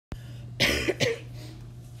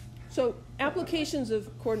applications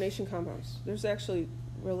of coordination compounds. There's actually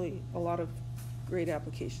really a lot of great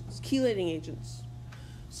applications. Chelating agents.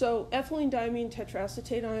 So ethylene diamine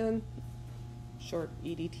tetraacetate ion, short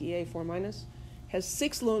EDTA 4-, has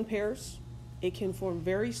 6 lone pairs. It can form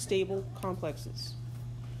very stable complexes.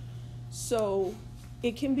 So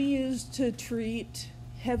it can be used to treat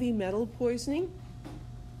heavy metal poisoning.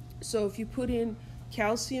 So if you put in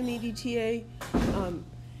calcium EDTA,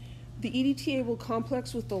 the EDTA will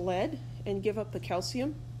complex with the lead and give up the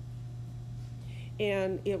calcium.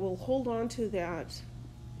 And it will hold on to that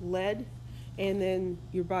lead, and then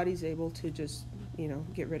your body's able to just,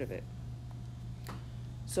 get rid of it.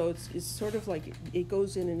 So it's sort of like it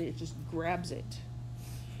goes in and it just grabs it.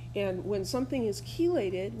 And when something is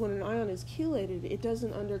chelated, when an ion is chelated, it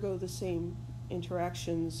doesn't undergo the same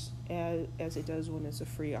interactions as it does when it's a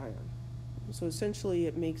free ion. So essentially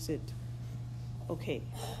it makes it okay.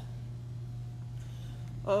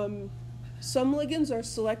 Some ligands are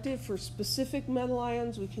selective for specific metal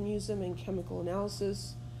ions. We can use them in chemical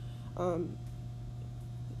analysis.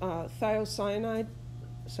 Thiocyanate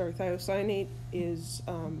is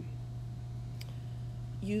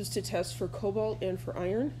used to test for cobalt and for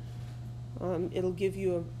iron. It'll give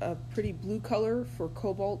you a pretty blue color for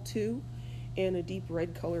cobalt 2 and a deep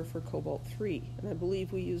red color for cobalt 3. And I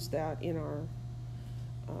believe we use that in our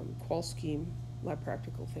qual scheme lab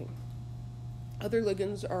practical thing. Other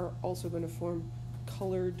ligands are also going to form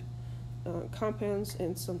colored compounds,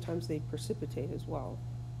 and sometimes they precipitate as well.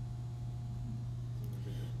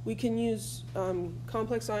 We can use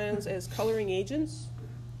complex ions as coloring agents.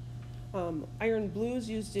 Iron blue is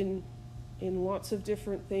used in lots of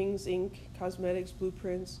different things, ink, cosmetics,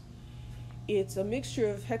 blueprints. It's a mixture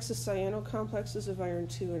of hexacyano complexes of iron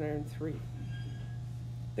 2 and iron 3.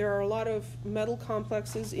 There are a lot of metal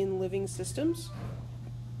complexes in living systems.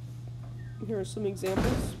 Here are some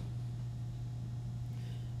examples.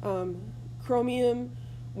 Chromium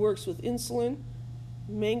works with insulin.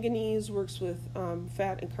 Manganese works with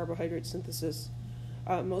fat and carbohydrate synthesis.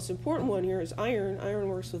 Most important one here is iron. Iron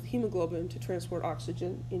works with hemoglobin to transport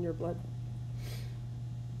oxygen in your blood.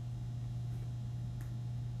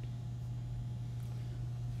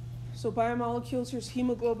 So biomolecules, here's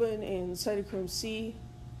hemoglobin and cytochrome C.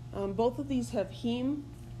 Both of these have heme,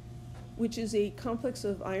 which is a complex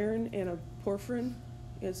of iron and a porphyrin.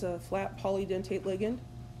 It's a flat polydentate ligand,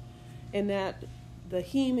 and that the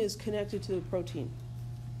heme is connected to the protein.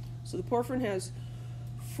 So the porphyrin has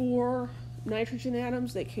 4 nitrogen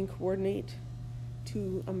atoms that can coordinate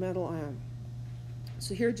to a metal ion.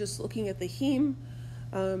 So here, just looking at the heme,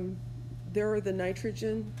 there are the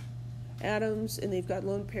nitrogen atoms, and they've got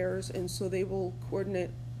lone pairs, and so they will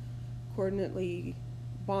coordinately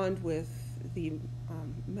bond with the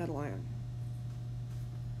metal ion.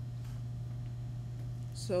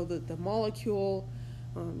 So the molecule,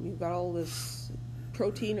 you've got all this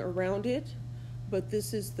protein around it, but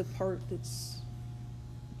this is the part that's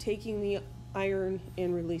taking the iron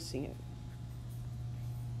and releasing it.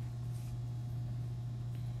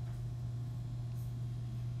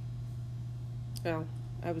 Now,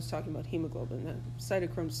 I was talking about hemoglobin.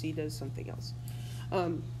 Cytochrome C does something else.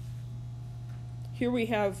 Here we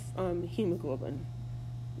have hemoglobin.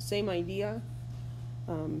 Same idea.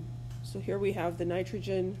 So here we have the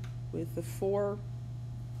nitrogen with the four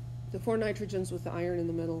nitrogens with the iron in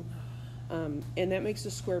the middle, and that makes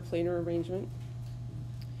a square planar arrangement.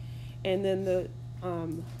 And then the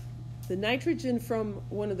nitrogen from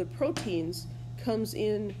one of the proteins comes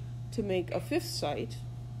in to make a 5th site,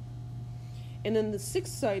 and then the 6th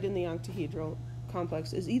site in the octahedral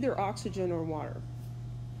complex is either oxygen or water.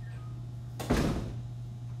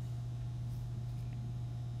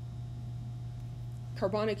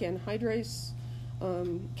 Carbonic anhydrase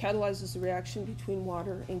catalyzes the reaction between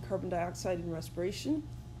water and carbon dioxide in respiration.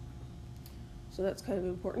 So that's kind of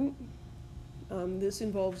important. This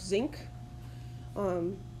involves zinc.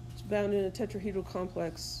 It's bound in a tetrahedral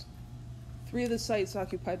complex. 3 of the sites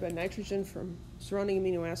occupied by nitrogen from surrounding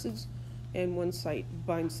amino acids, and 1 site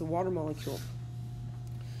binds the water molecule.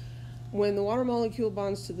 When the water molecule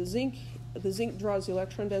bonds to the zinc draws the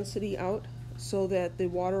electron density out so that the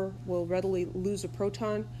water will readily lose a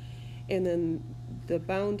proton, and then the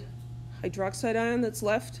bound hydroxide ion that's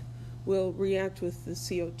left will react with the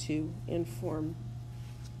CO2 and form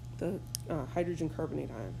the hydrogen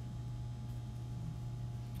carbonate ion.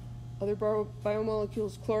 Other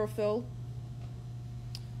biomolecules, chlorophyll,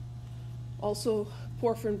 also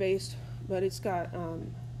porphyrin-based, but it's got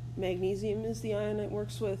magnesium is the ion it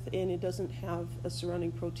works with, and it doesn't have a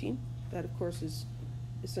surrounding protein. That, of course, is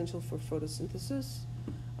essential for photosynthesis.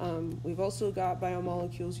 We've also got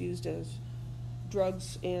biomolecules used as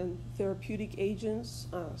drugs and therapeutic agents.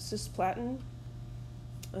 Cisplatin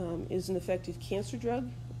is an effective cancer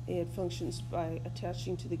drug. It functions by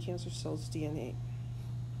attaching to the cancer cell's DNA.